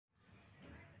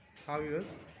How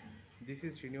viewers, this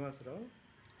is Srinivas Rao.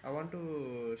 I want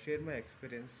to share my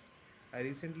experience. I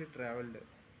recently traveled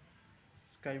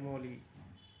Skymoli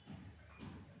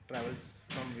travels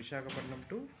from Visakhapatnam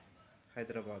to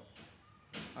Hyderabad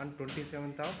on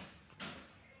 27th of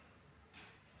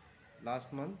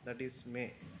last month, that is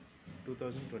May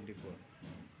 2024.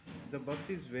 The bus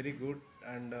is very good,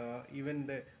 and even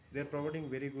they're providing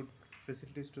very good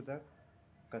facilities to the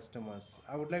customers.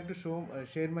 I would like to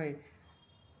share my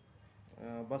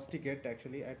bus ticket.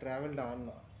 Actually, I traveled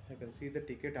on, you can see the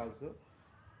ticket also.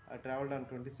 I traveled on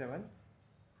 27th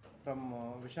from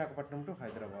Visakhapatnam to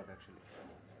Hyderabad. Actually,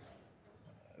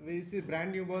 we see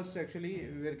brand new bus. Actually,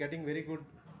 we are getting very good,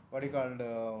 what you called,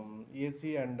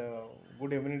 AC, and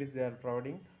good amenities they are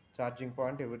providing, charging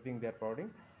point, everything they are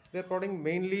providing. They are providing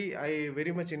mainly, I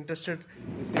very much interested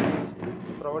this thing is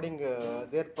providing,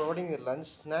 they are providing a lunch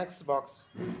snacks box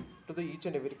to the each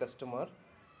and every customer.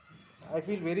 I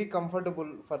feel very comfortable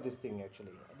for this thing.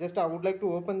 Actually, just I would like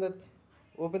to open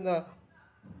the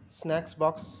snacks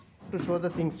box to show the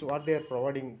things what they are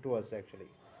providing to us. Actually,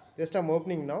 just I'm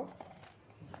opening now.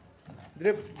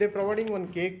 They're providing one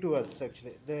cake to us.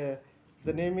 Actually,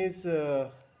 the name is,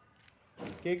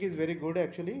 cake is very good.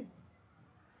 Actually,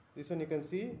 this one you can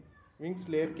see, wings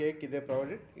layer cake they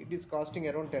provided. It is costing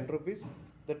around 10 rupees.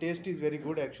 The taste is very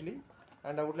good actually.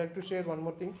 And I would like to share one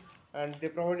more thing. And they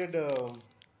provided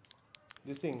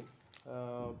this thing,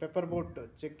 pepper boat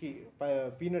chekki,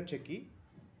 peanut chekki.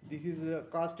 This is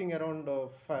costing around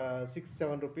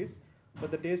 6-7 rupees, but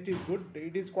the taste is good.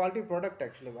 It is quality product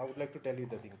actually. I would like to tell you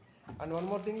the thing. And one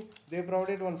more thing, they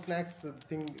provided one snacks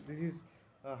thing. This is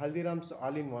Haldiram's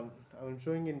all-in-one. I'm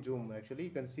showing in Zoom. Actually, you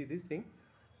can see this thing.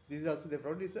 This is also they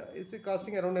provide. It's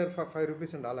costing around 5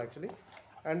 rupees and all actually.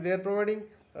 And they are providing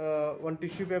one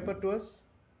tissue paper to us.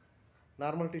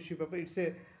 Normal tissue paper. It's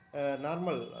a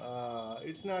normal.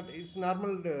 It's not. It's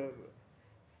normal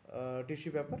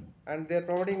tissue paper. And they are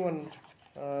providing one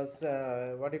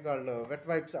what you call wet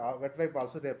wipes. Wet wipe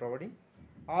also they are providing.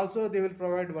 Also they will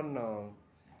provide one.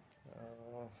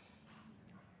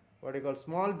 What you call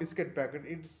small biscuit packet.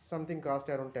 It's something cost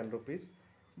around 10 rupees.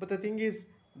 But the thing is,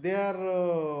 they're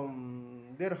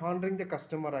honoring the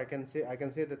customer. I can say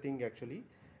the thing actually.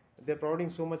 They're providing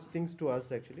so much things to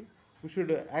us actually. We should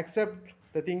accept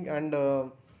the thing, and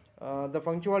the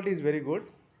punctuality is very good.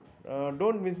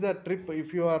 Don't miss the trip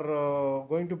if you are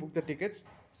going to book the tickets.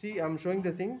 See, I'm showing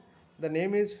the thing. The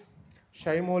name is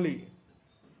Shaimoli.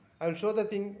 I will show the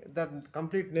thing. The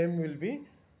complete name will be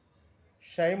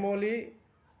Shaimoli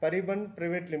Pariban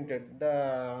Private Limited.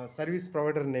 The service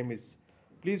provider name is.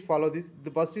 Please follow this.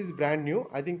 The bus is brand new.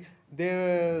 I think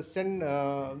they're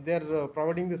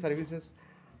providing the services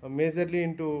majorly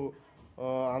into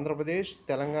Andhra Pradesh,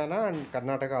 Telangana, and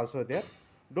Karnataka also there.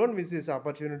 Don't miss this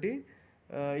opportunity.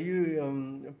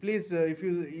 You please, if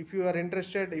you are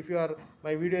interested, if you are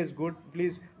my video is good,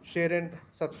 please share and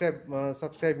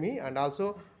subscribe me, and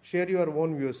also share your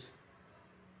own views.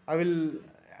 I will,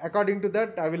 according to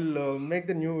that, I will make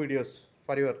the new videos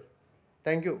for your.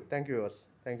 Thank you, viewers.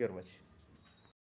 Thank you very much.